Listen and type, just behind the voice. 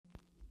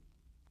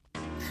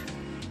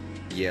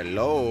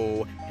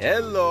Hello,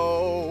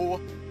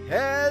 hello,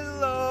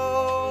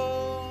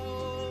 hello.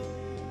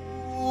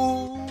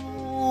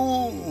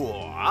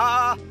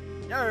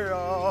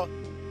 Yeah.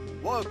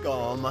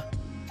 Welcome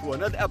to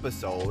another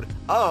episode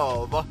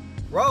of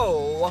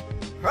Roll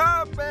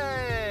Purpose.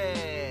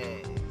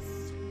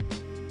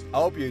 I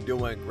hope you're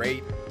doing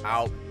great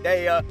out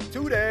there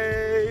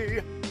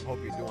today. Hope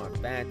you're doing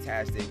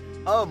fantastic,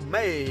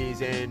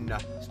 amazing,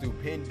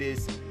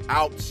 stupendous,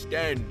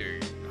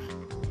 outstanding,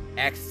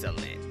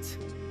 excellent.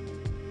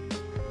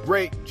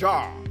 Great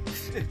job.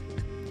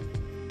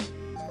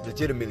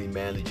 Legitimately,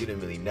 man,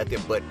 nothing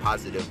but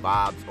positive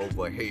vibes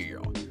over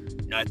here.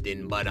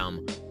 Nothing but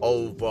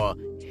over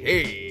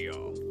here.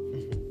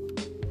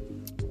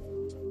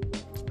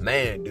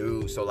 Man,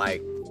 dude, so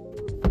like,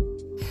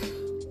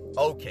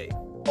 okay.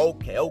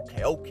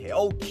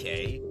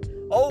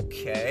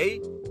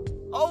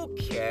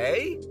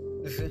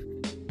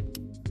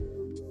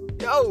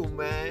 Yo,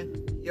 man.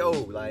 Yo,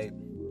 like,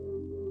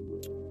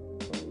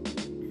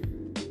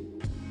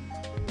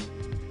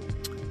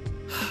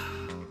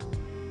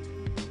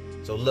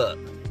 so look,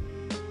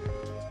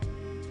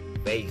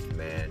 faith,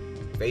 man,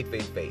 faith.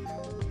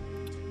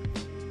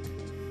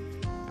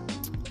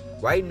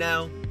 Right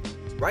now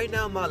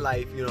in my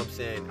life, you know what I'm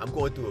saying, I'm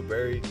going through a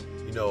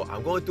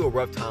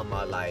rough time in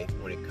my life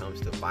when it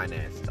comes to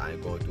finances. I am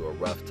going through a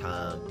rough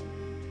time,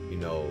 when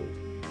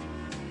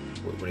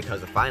it comes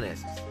to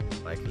finances,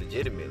 like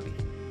legitimately,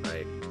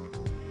 like,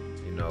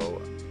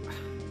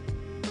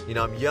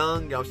 I'm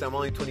young, you know what I'm saying, I'm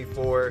only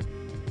 24,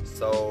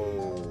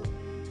 so,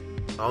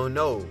 I don't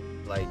know,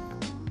 like,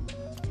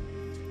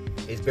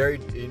 it's very,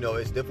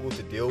 it's difficult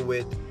to deal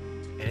with,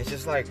 and it's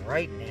just like,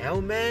 right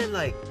now, man,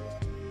 like,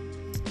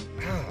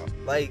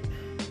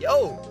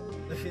 yo,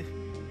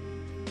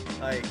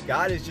 like,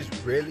 God is just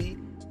really,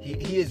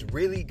 he's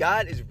really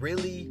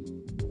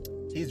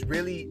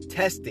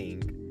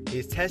testing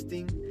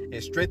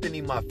and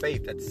strengthening my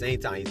faith at the same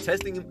time. He's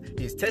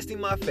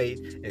testing my faith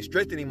and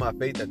strengthening my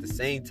faith at the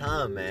same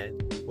time, man,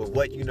 with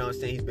what,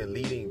 he's been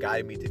leading and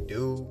guiding me to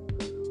do,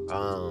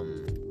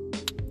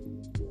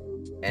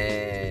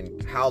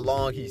 and how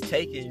long he's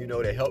taking,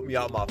 to help me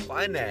out my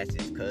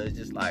finances, because it's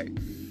just like,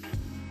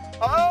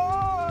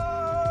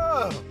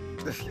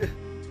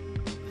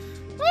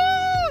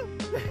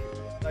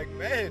 like,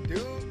 man,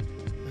 dude,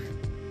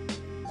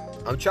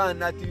 I'm trying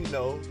not to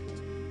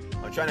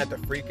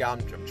freak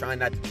out. I'm trying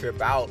not to trip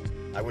out,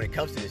 like, when it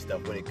comes to this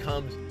stuff, when it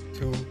comes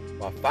to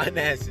my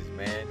finances,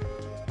 man,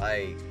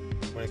 like,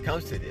 when it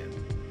comes to them,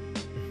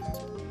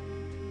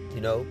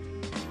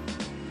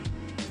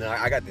 Now,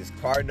 I got this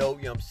car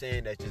note, what I'm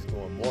saying, that's just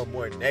going more and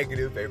more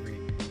negative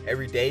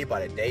every day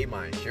by the day.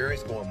 My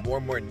insurance going more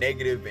and more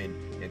negative in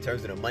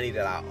terms of the money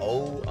that I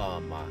owe.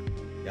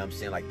 I'm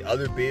saying, like, the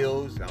other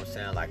bills, I'm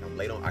saying, like,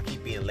 I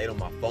keep being late on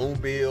my phone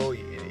bill,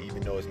 and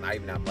even though it's not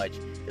even that much,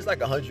 it's like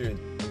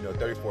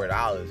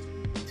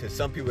 $134. To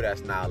some people,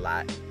 that's not a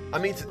lot. I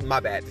mean,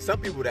 my bad. To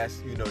some people,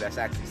 that's, that's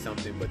actually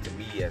something, but to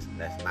me,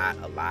 that's not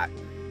a lot.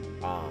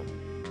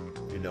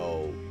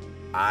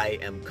 I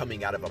am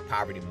coming out of a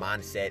poverty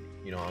mindset.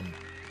 I'm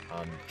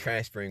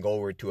transferring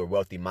over to a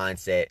wealthy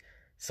mindset.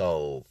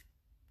 So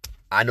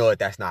I know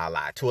that's not a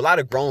lot. To a lot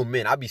of grown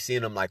men, I'll be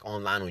seeing them, like,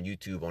 online on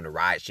YouTube on the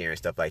ride share and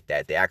stuff like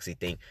that. They actually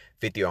think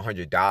 $50 or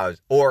 $100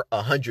 or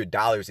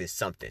 $100 is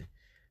something.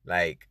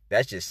 Like,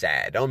 that's just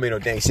sad. Don't make no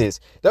dang sense.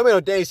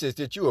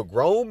 That you a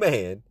grown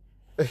man,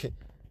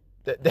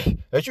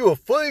 that you a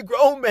fully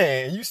grown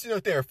man, and you sit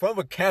up there in front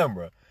of a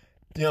camera,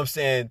 you know what I'm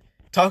saying,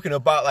 talking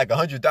about, like,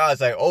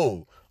 $100, like,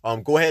 oh,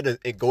 go ahead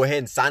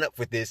and sign up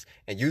for this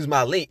and use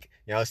my link.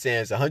 You know what I'm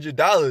saying? It's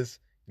 $100.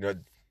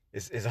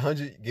 It's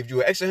 100. Gives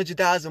you an extra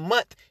 $100 a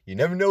month. You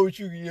never know what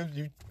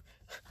you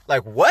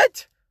like.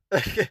 What?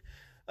 Like,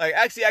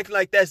 actually acting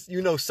like that's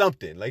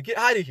something. Like, get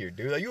out of here,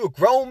 dude. Like, you a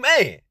grown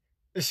man.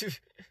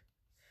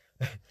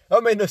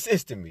 That made no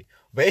sense to me.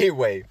 But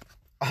anyway,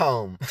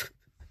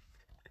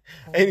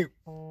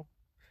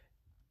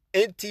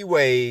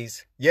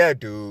 anyways, yeah,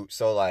 dude.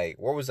 So, like,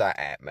 where was I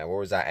at, man?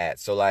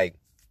 So, like,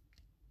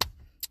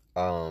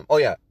 oh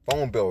yeah,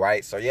 phone bill,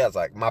 right? So yeah, it's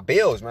like my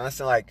bills, man. I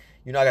said, like,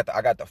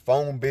 I got the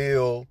phone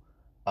bill.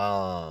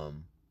 I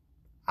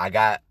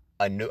got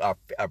a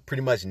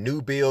pretty much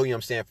new bill, you know what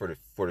I'm saying,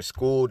 for the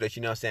school that,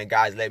 you know what I'm saying,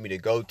 guys let me to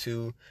go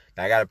to,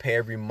 that I gotta pay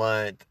every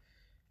month.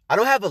 I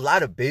don't have a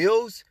lot of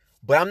bills,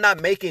 but I'm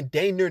not making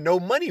dang near no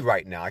money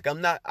right now. Like,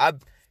 I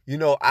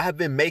have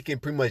been making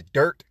pretty much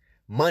dirt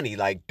money,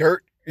 like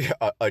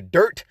a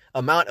dirt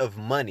amount of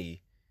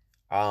money,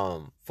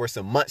 for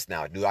some months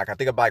now, dude. Like, I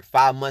think about, like,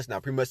 5 months now,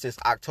 pretty much since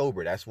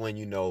October. That's when,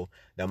 the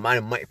amount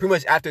of money, pretty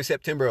much after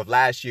September of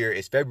last year,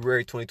 it's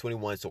February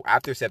 2021. So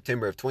after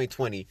September of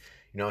 2020, you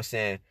know what I'm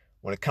saying,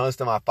 when it comes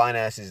to my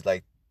finances,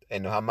 like,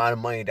 and the amount of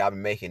money that I've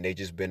been making, they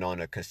just been on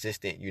a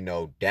consistent,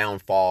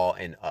 downfall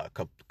and a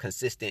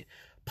consistent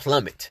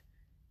plummet.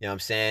 You know what I'm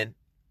saying?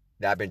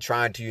 That I've been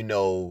trying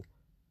to,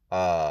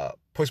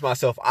 push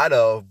myself out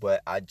of,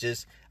 but I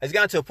just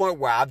got to a point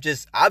where I've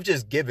just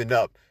given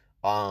up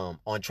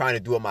on trying to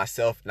do it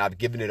myself, and I've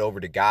given it over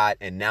to God,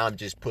 and now I'm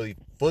just fully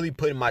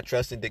putting my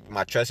trust and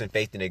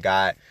faith into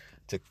God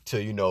to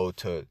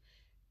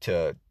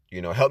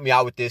help me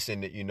out with this,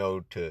 and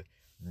to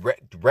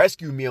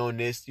rescue me on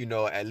this,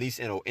 at least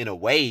in a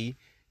way, you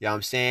know what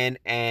I'm saying?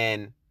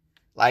 And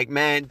like,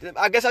 man,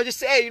 I guess I'll just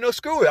say,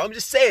 screw it. I'm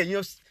just saying,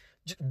 just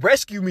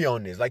rescue me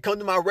on this. Like, come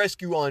to my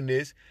rescue on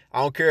this.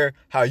 I don't care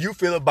how you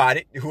feel about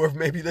it, whoever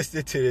may be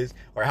listening to this,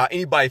 or how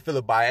anybody feel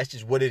about it. That's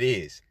just what it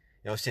is.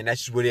 You know what I'm saying?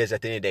 That's just what it is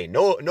at the end of the day.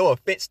 No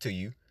offense to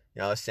you. You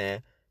know what I'm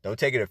saying? Don't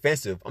take it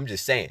offensive. I'm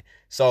just saying.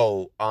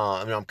 So,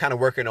 I'm kind of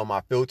working on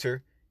my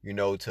filter,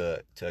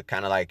 to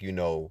kind of like,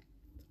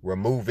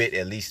 remove it,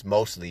 at least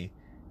mostly,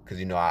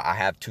 because, I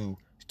have too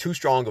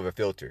strong of a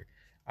filter.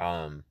 You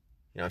know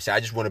what I'm saying? I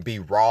just want to be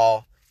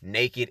raw,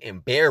 naked,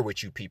 and bare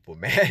with you people,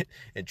 man.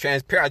 And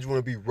transparent. I just want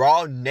to be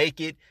raw,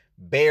 naked,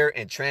 bare,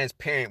 and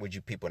transparent with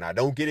you people. Now,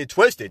 don't get it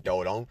twisted,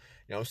 though. Don't,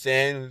 you know what I'm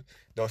saying?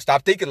 Don't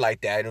stop thinking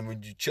like that. I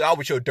mean, you chill out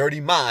with your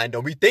dirty mind.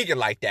 Don't be thinking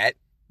like that.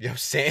 You know what I'm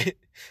saying?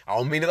 I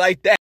don't mean it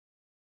like that.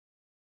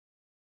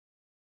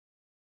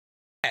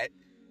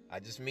 I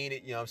just mean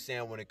it, you know what I'm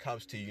saying, when it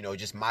comes to,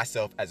 just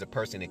myself as a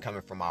person and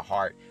coming from my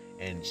heart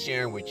and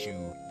sharing with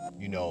you,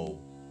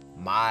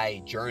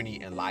 my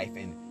journey in life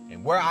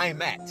and where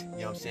I'm at, you know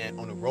what I'm saying,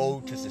 on the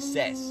road to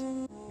success. You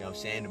know what I'm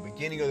saying? The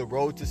beginning of the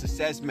road to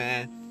success,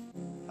 man,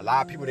 a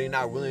lot of people, they're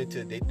not willing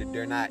to,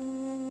 they're not,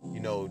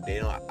 they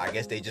don't, I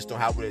guess they just don't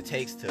have what it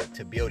takes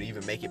to be able to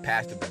even make it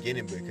past the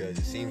beginning, because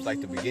it seems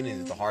like the beginning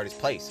is the hardest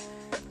place.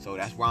 So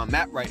that's where I'm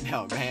at right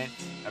now, man.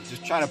 I'm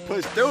just trying to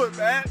push through it,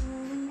 man.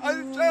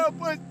 I'm just trying to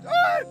push through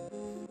it.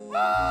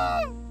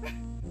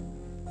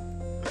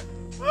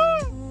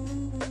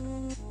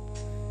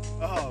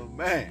 Oh,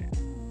 man.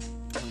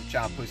 I'm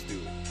trying to push through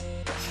it.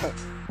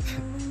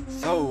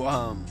 So,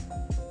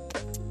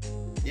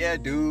 yeah,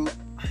 dude.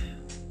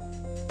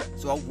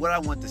 So what I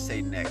want to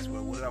say next?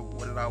 What did I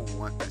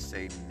want to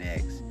say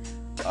next?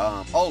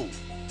 So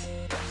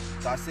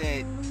I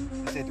said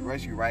the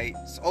rescue, right?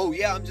 So,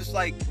 yeah, I'm just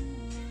like,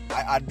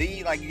 I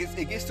need, like,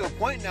 it gets to a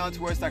point now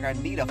to where it's like I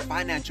need a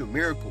financial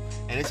miracle,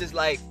 and it's just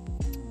like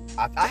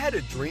I had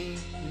a dream,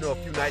 a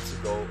few nights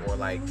ago, or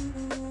like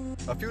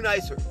a few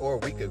nights or a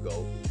week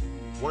ago,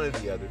 one or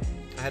the other.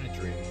 I had a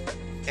dream,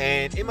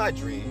 and in my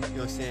dream, you know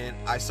what I'm saying,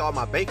 I saw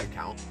my bank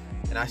account,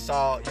 and I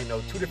saw,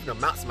 two different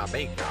amounts in my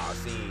bank account. I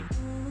seen,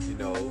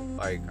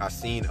 I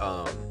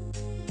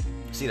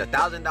seen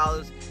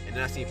 $1,000, and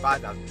then I seen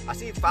 $5,000. I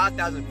seen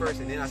 $5,000 first,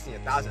 and then I seen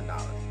 $1,000.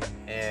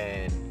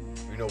 And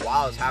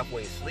while I was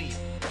halfway asleep,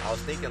 I was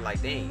thinking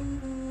like,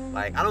 dang,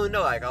 like, I don't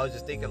know, like, I was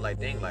just thinking like,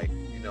 dang, like,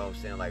 what I'm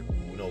saying, like,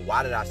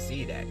 why did I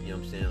see that? You know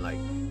what I'm saying? Like,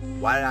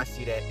 why did I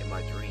see that in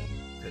my dream?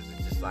 Because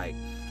it's just like,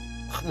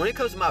 when it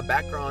comes to my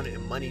background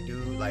and money,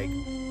 dude, like,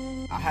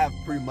 I have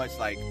pretty much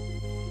like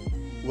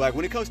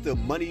when it comes to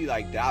money,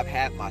 like, that I've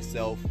had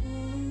myself,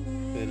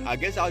 then I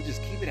guess I'll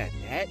just keep it at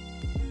that.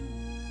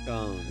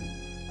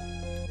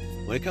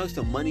 When it comes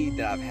to money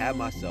that I've had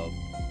myself,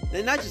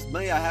 and not just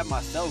money I have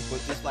myself,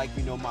 but just like,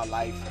 my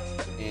life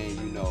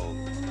and,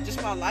 just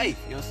my life,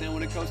 you know what I'm saying?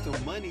 When it comes to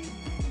money,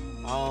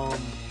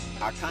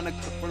 I kind of,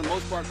 for the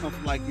most part, come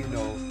from like,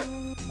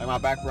 like my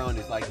background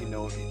is like,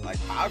 like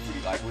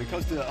poverty. Like when it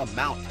comes to the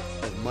amount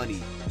of money,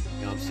 you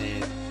know what I'm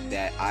saying,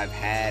 that I've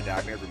had, that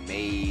I've ever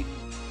made,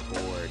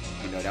 or,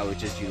 that was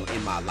just,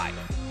 in my life,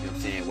 you know what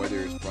I'm saying?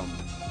 Whether it's from,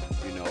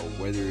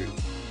 whether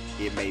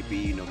it may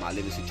be, my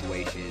living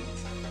situation,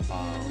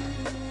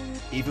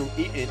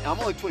 and I'm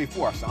only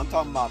 24, so I'm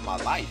talking about my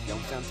life. You know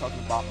what I'm saying? I'm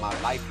talking about my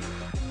life here.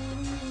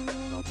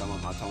 I'm talking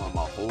about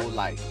my whole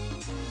life.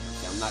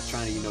 I'm not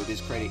trying to,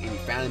 discredit any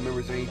family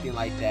members or anything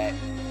like that.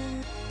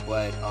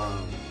 But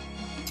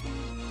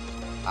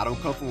I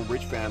don't come from a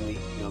rich family. You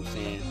know what I'm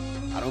saying?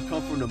 I don't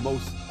come from the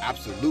most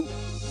absolute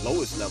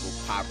lowest level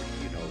poverty,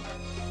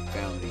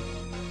 family.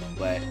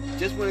 But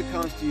just when it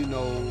comes to,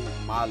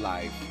 my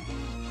life,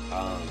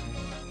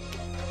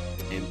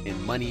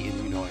 and money, and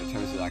in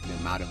terms of like the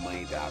amount of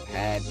money that I've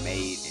had,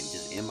 made, and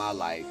just in my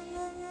life,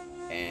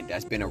 and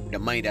that's been the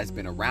money that's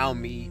been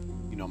around me,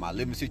 my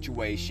living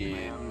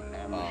situation,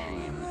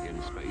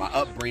 my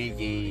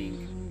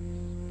upbringing,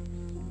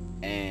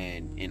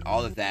 and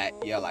all of that.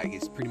 Yeah, like,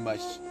 it's pretty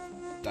much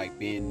like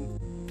been,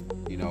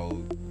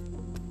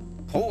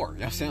 poor. You know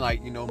what I'm saying?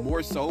 Like,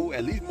 more so,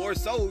 at least more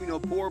so,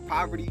 poor,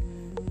 poverty,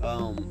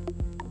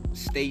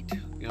 state,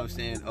 you know what I'm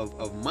saying,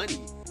 of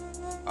money.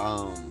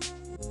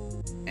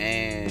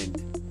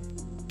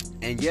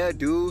 And yeah,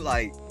 dude,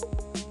 like,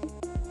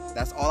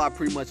 that's all I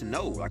pretty much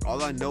know. Like,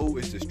 all I know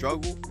is the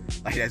struggle.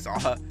 Like, that's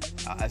all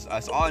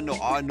I know.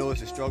 All I know is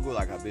the struggle.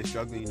 Like, I've been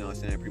struggling, you know what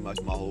I'm saying, pretty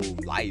much my whole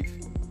life.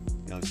 You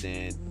know what I'm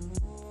saying?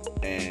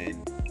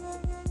 And,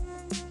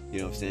 you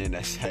know what I'm saying,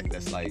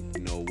 that's like,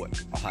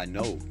 what all I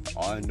know.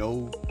 All I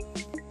know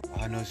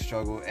is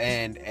struggle.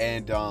 And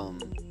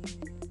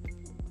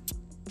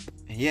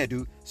yeah,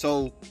 dude.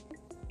 So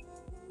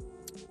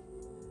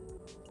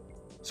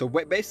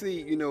what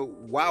basically,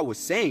 why I was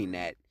saying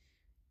that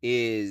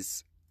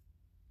is,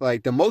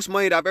 like, the most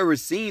money that I've ever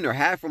seen or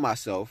had for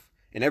myself,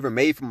 and ever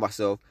made for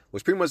myself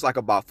was pretty much like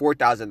about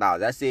 $4,000.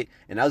 That's it.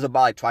 And that was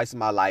about like twice in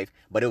my life,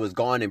 but it was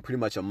gone in pretty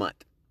much a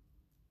month.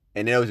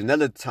 And there was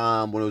another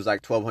time when it was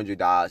like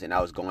 $1,200 and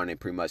I was gone in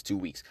pretty much 2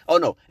 weeks. Oh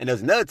no, and there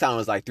was another time it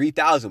was like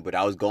 $3,000, but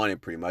I was gone in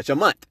pretty much a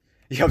month.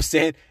 You know what I'm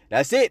saying?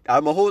 That's it.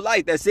 My whole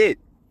life. That's it.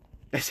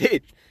 That's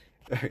it.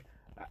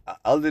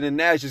 Other than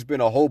that, it's just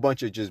been a whole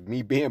bunch of just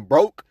me being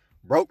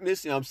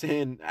brokenness. You know what I'm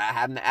saying?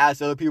 Having to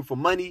ask other people for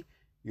money.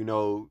 You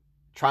know,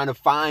 trying to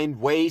find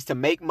ways to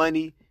make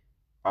money.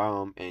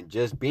 And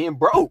just being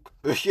broke.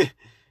 Or, you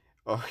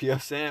know what I'm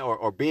saying?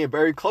 Or being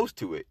very close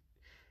to it.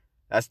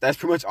 That's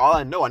pretty much all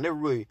I know. I never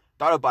really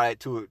thought about it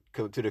to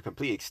the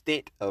complete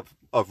extent of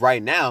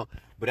right now.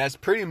 But that's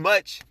pretty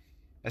much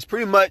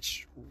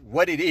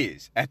what it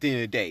is at the end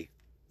of the day.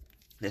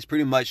 That's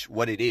pretty much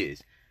what it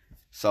is.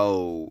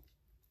 So,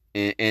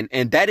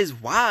 and that is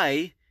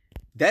why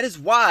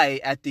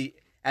at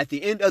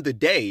the end of the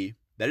day,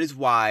 that is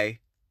why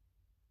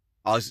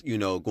I was, you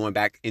know, going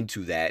back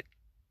into that,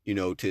 you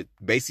know, to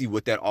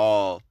basically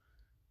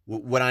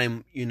what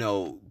I'm, you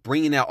know,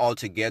 bringing that all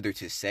together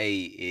to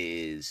say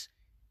is,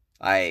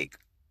 like,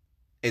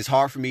 it's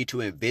hard for me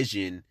to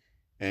envision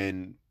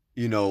and,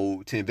 you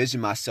know, to envision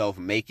myself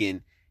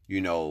making, you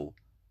know,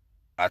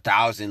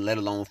 $1,000, let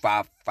alone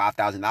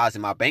 $5,000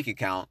 in my bank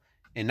account.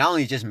 And not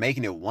only just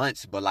making it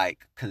once, but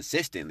like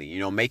consistently, you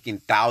know, making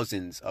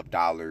thousands of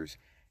dollars,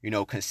 you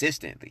know,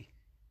 consistently.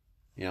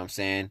 You know what I'm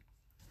saying?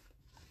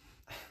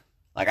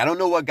 Like, I don't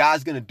know what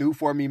God's going to do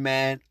for me,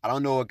 man. I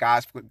don't know what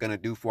God's going to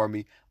do for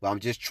me, but I'm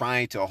just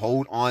trying to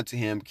hold on to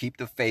him, keep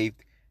the faith,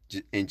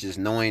 and just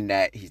knowing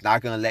that he's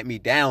not going to let me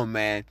down,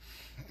 man.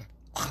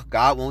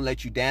 God won't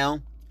let you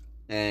down.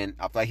 And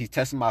I feel like he's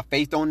testing my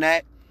faith on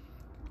that.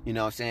 You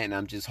know what I'm saying? And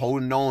I'm just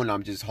holding on.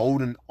 I'm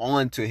holding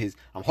on to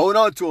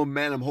him,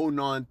 man. I'm holding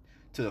on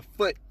to the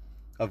foot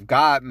of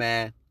God,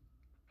 man.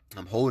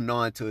 I'm holding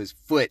on to his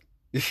foot.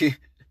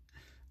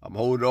 I'm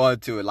holding on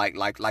to it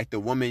like the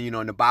woman, you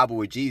know, in the Bible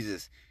with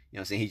Jesus. You know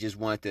what I'm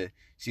saying?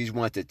 She just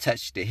wanted to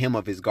touch the hem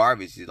of his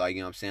garment. Like,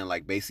 you know what I'm saying?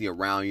 Like, basically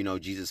around, you know,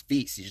 Jesus'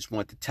 feet. She just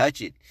wanted to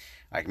touch it.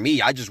 Like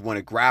me, I just want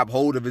to grab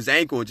hold of his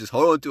ankle and just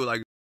hold on to it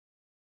like.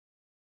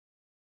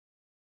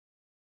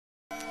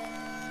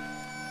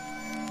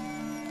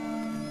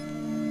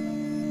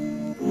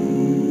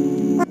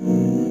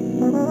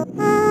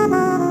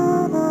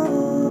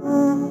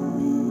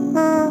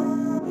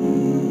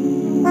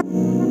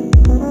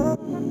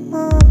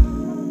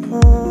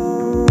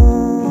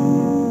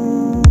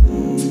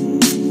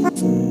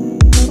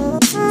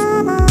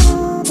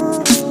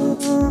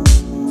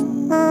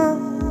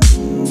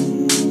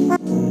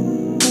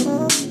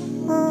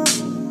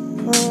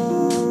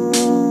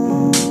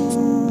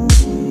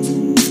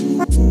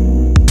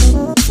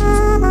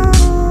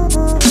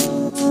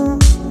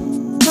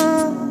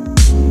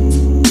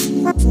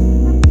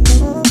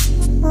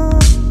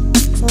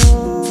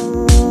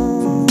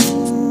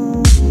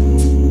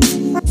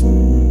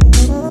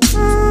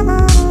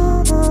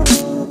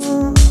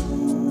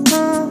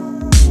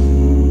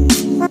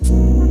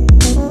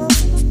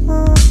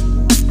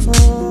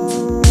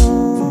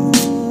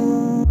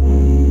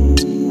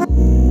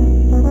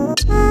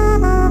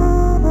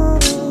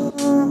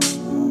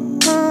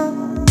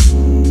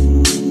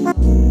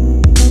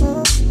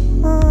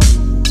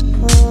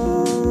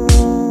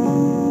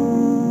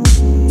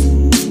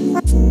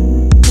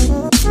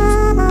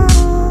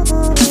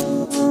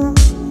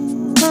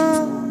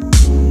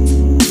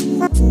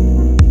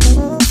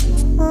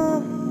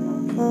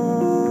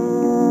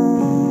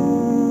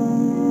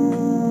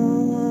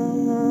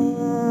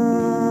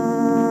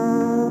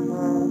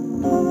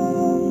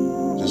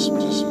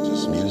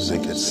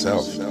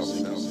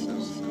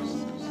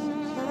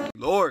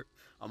 Lord,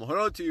 I'm gonna hold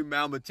on to you,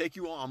 man. I'm gonna take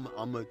you on.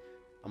 I'm gonna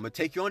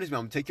take you on this, man.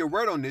 I'm gonna take your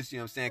word on this. You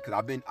know what I'm saying?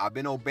 Because I've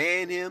been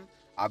obeying him.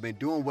 I've been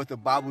doing what the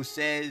Bible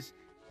says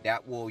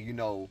that will, you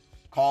know,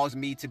 cause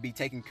me to be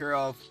taken care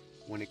of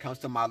when it comes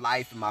to my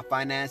life and my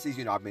finances.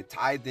 You know, I've been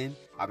tithing.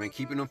 I've been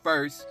keeping them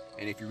first.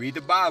 And if you read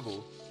the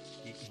Bible,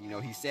 you know,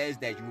 he says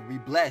that you will be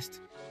blessed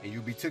and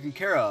you'll be taken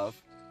care of.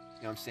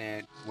 You know what I'm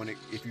saying?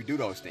 If you do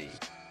those things.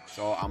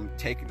 So I'm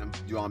taking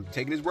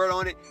his word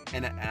on it,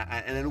 and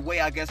in a way,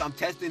 I guess I'm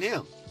testing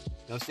him. You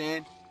know what I'm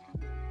saying?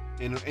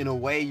 In a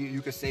way,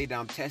 you could say that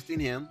I'm testing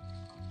him.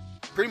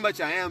 Pretty much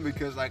I am,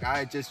 because like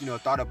I just, you know,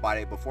 thought about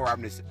it before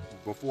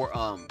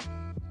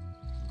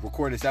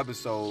recording this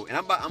episode, and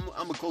I'm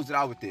gonna close it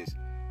out with this.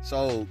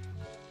 So,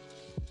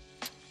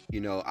 you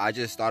know, I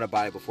just thought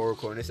about it before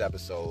recording this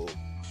episode,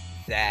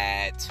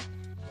 that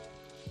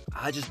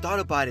I just thought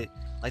about it,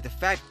 like the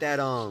fact that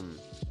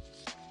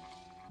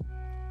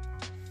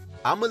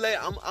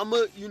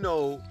you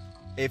know,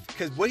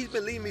 because what he's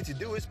been leading me to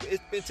do, it's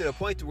been to the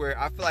point to where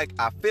I believe.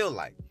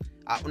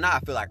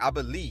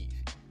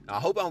 I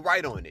hope I'm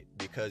right on it,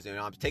 because, you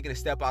know, I'm taking a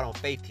step out on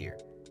faith here.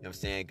 You know what I'm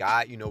saying?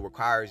 God, you know,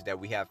 requires that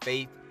we have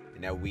faith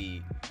and that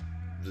we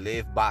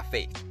live by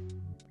faith.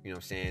 You know what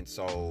I'm saying?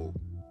 So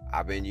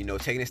I've been, you know,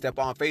 taking a step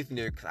out on faith in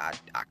there, because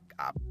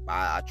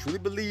I truly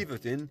believe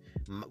within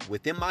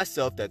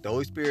myself that the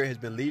Holy Spirit has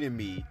been leading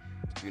me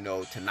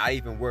to not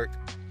even work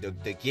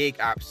the gig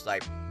ops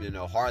like,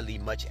 hardly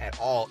much at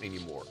all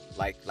anymore.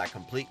 Like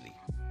completely.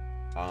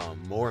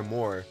 More and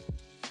more,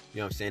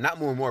 what I'm saying? Not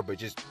more and more, but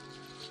just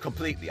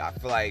completely. I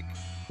feel like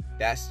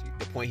that's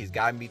the point he's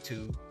gotten me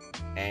to.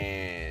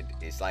 And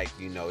it's like,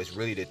 it's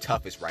really the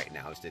toughest right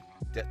now. It's the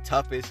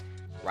toughest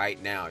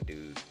right now,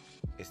 dude.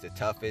 It's the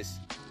toughest.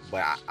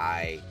 But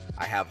I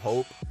have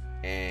hope,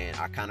 and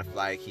I kind of feel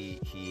like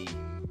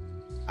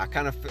I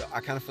kind of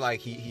feel like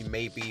he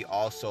may be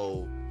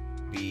also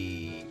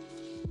be,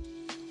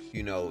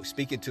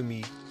 speaking to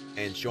me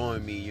and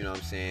showing me,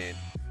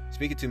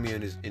 speaking to me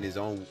in his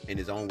own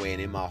way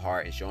and in my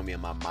heart, and showing me in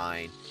my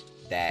mind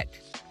that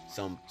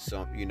some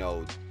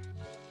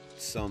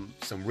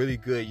really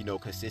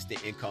good,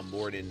 consistent income,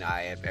 more than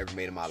I have ever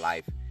made in my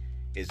life,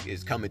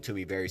 is coming to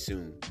me very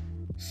soon.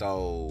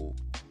 So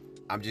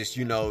I'm just,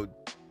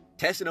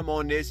 testing him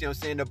on this.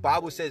 The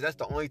Bible says that's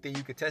the only thing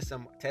you can test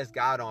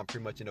God on,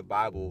 pretty much, in the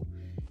Bible,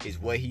 is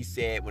what he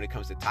said when it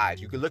comes to tithes.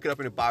 You can look it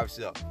up in the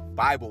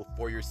Bible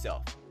for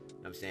yourself.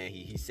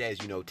 He says,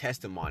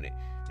 test him on it.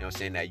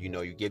 That,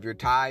 you give your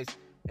tithes,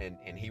 and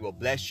he will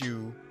bless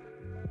you,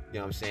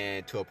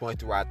 to a point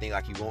to where I think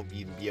like you won't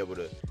even be able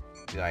to,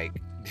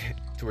 like,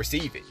 to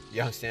receive it.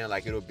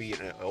 Like, it'll be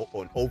an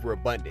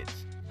overabundance.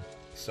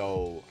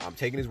 So I'm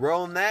taking his word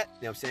on that,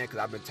 because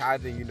I've been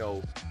tithing,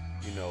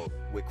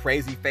 with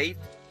crazy faith.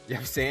 You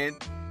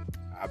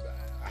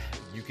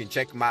can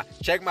check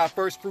my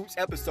first fruits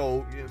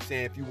episode,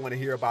 if you want to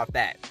hear about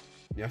that.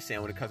 When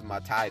it comes to my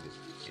tithing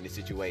in the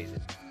situation.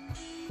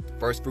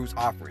 First fruits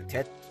offering.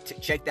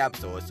 Check the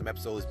episode. Some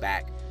episodes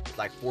back. It's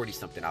like 40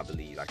 something, I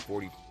believe. Like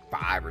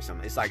 45 or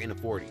something. It's like in the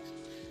 40s.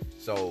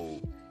 So,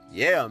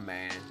 yeah,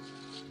 man.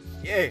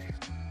 Yeah.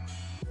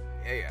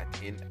 Yeah, at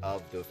the end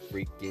of the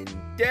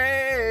freaking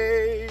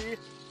day.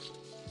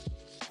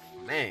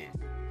 Man.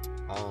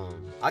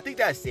 I think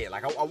that's it.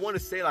 Like, I want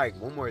to say like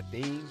one more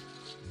thing.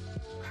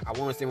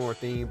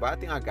 But I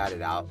think I got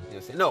it out.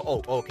 No,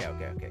 okay.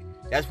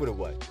 That's what it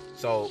was.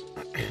 So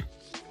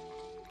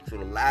the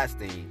last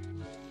thing,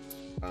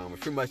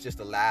 pretty much just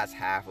the last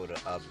half of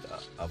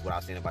what I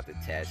was saying about the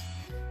test,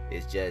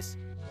 is just,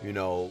 I'm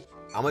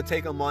gonna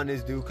take him on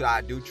this dude, because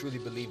I do truly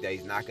believe that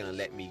he's not gonna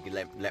let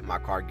my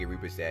car get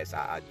repossessed.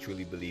 I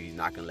truly believe he's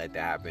not gonna let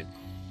that happen.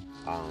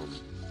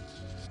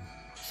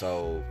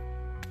 So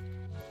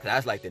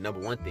that's like the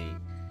number one thing.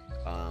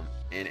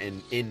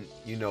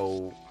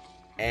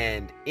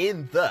 And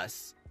in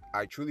thus,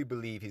 I truly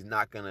believe he's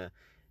not gonna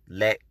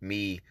let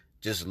me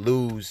just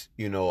lose,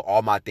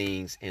 all my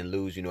things, and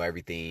lose,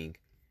 everything,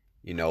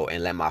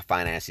 and let my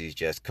finances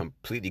just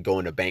completely go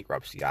into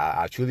bankruptcy.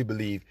 I truly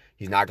believe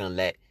he's not gonna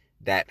let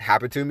that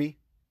happen to me.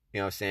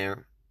 I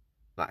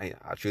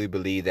truly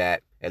believe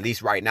that, at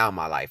least right now in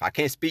my life. I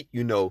can't speak,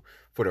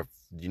 for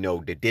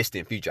the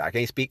distant future. I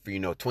can't speak for,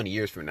 20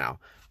 years from now.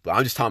 But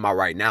I'm just talking about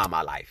right now in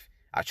my life.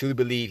 I truly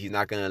believe he's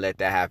not gonna let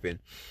that happen.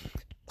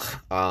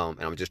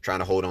 And I'm just trying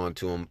to hold on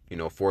to him,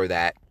 for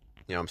that.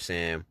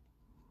 The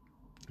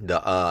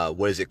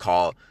what is it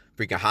called?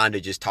 Freaking Honda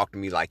just talked to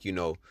me, like,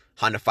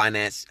 Honda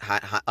Finance,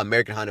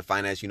 American Honda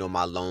Finance,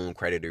 my loan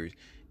creditors.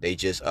 They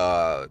just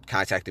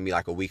contacted me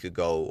like a week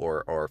ago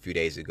or a few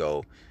days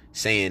ago,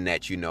 saying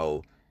that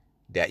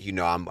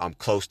I'm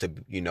close to,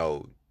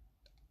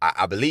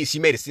 I believe she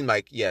made it seem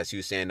like, yes, she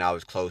was saying I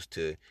was close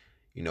to,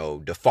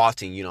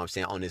 defaulting,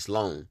 on this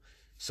loan.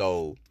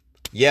 So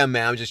yeah,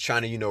 man, I'm just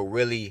trying to,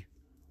 really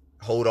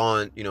hold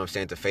on,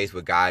 to faith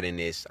with God in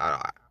this.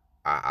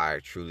 I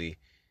truly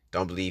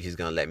don't believe he's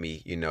gonna let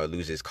me,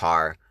 lose his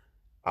car.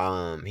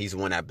 He's the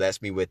one that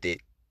blessed me with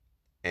it,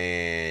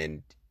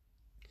 and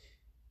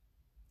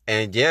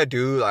yeah,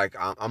 dude, like,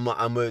 I'm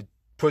gonna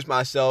push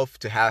myself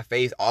to have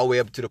faith all the way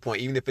up to the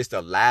point, even if it's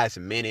the last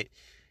minute,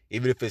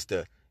 even if it's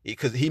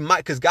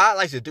because God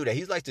likes to do that.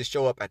 He likes to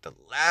show up at the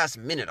last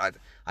minute.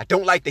 I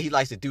don't like that he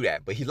likes to do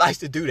that, but he likes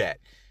to do that.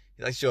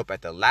 He likes to show up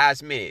at the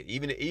last minute,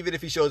 even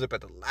if he shows up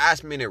at the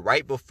last minute,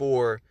 right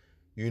before,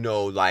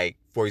 like,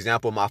 for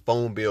example, my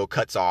phone bill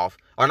cuts off,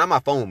 or not my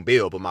phone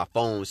bill, but my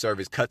phone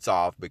service cuts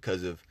off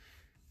because of,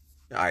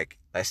 like,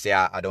 let's say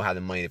I don't have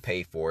the money to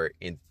pay for it,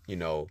 and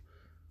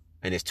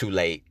and it's too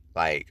late.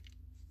 Like,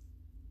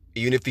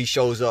 even if he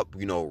shows up,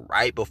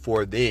 right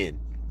before then,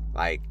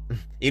 like,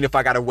 even if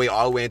I gotta wait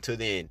all the way until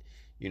then,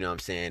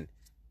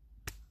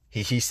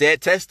 he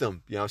said test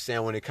him,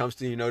 when it comes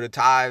to, the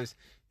tithes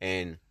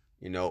and,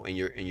 and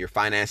your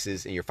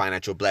finances and your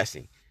financial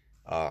blessing.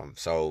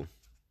 So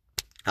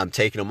I'm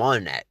taking him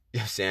on that. We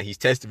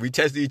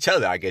tested each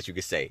other, I guess you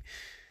could say.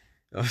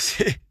 Oh,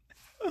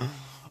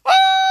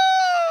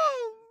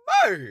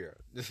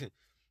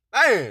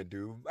 man,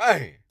 dude,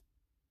 man.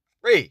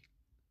 Read.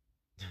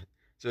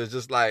 So it's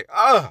just like,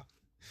 I'm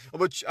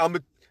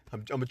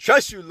gonna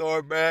trust you,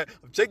 Lord, man.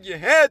 I'm taking your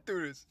hand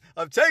through this.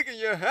 I'm taking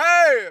your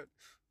hand.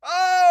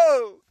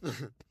 Oh,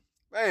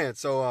 man.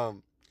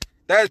 So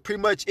that is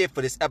pretty much it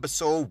for this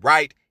episode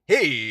right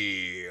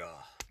here,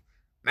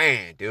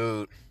 man,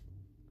 dude.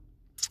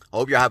 I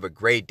hope y'all have a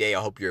great day.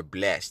 I hope you're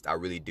blessed. I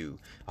really do.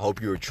 I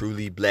hope you're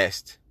truly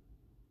blessed.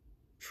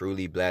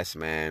 Truly blessed,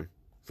 man.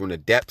 From the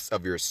depths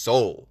of your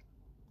soul,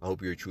 I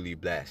hope you're truly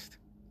blessed.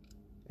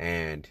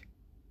 And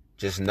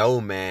just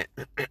know, man,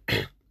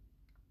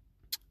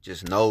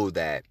 just know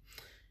that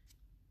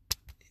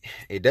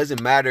it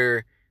doesn't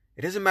matter.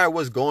 It doesn't matter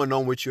what's going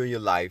on with you in your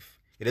life.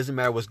 It doesn't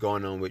matter what's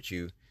going on with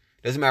you.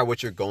 It doesn't matter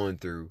what you're going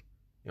through. You know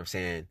what I'm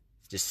saying?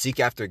 Just seek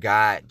after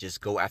God. Just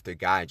go after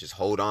God. Just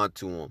hold on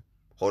to him.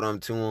 Hold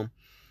on to him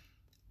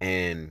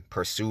and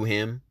pursue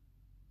him.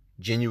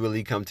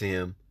 Genuinely come to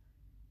him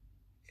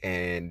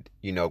and,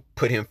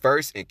 put him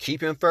first and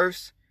keep him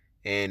first.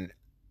 And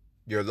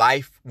your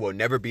life will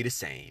never be the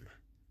same.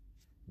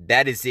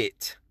 That is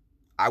it.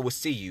 I will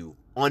see you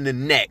on the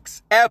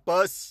next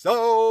episode.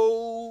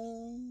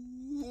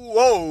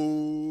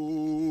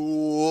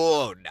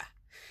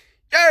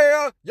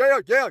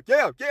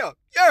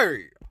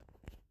 Yeah.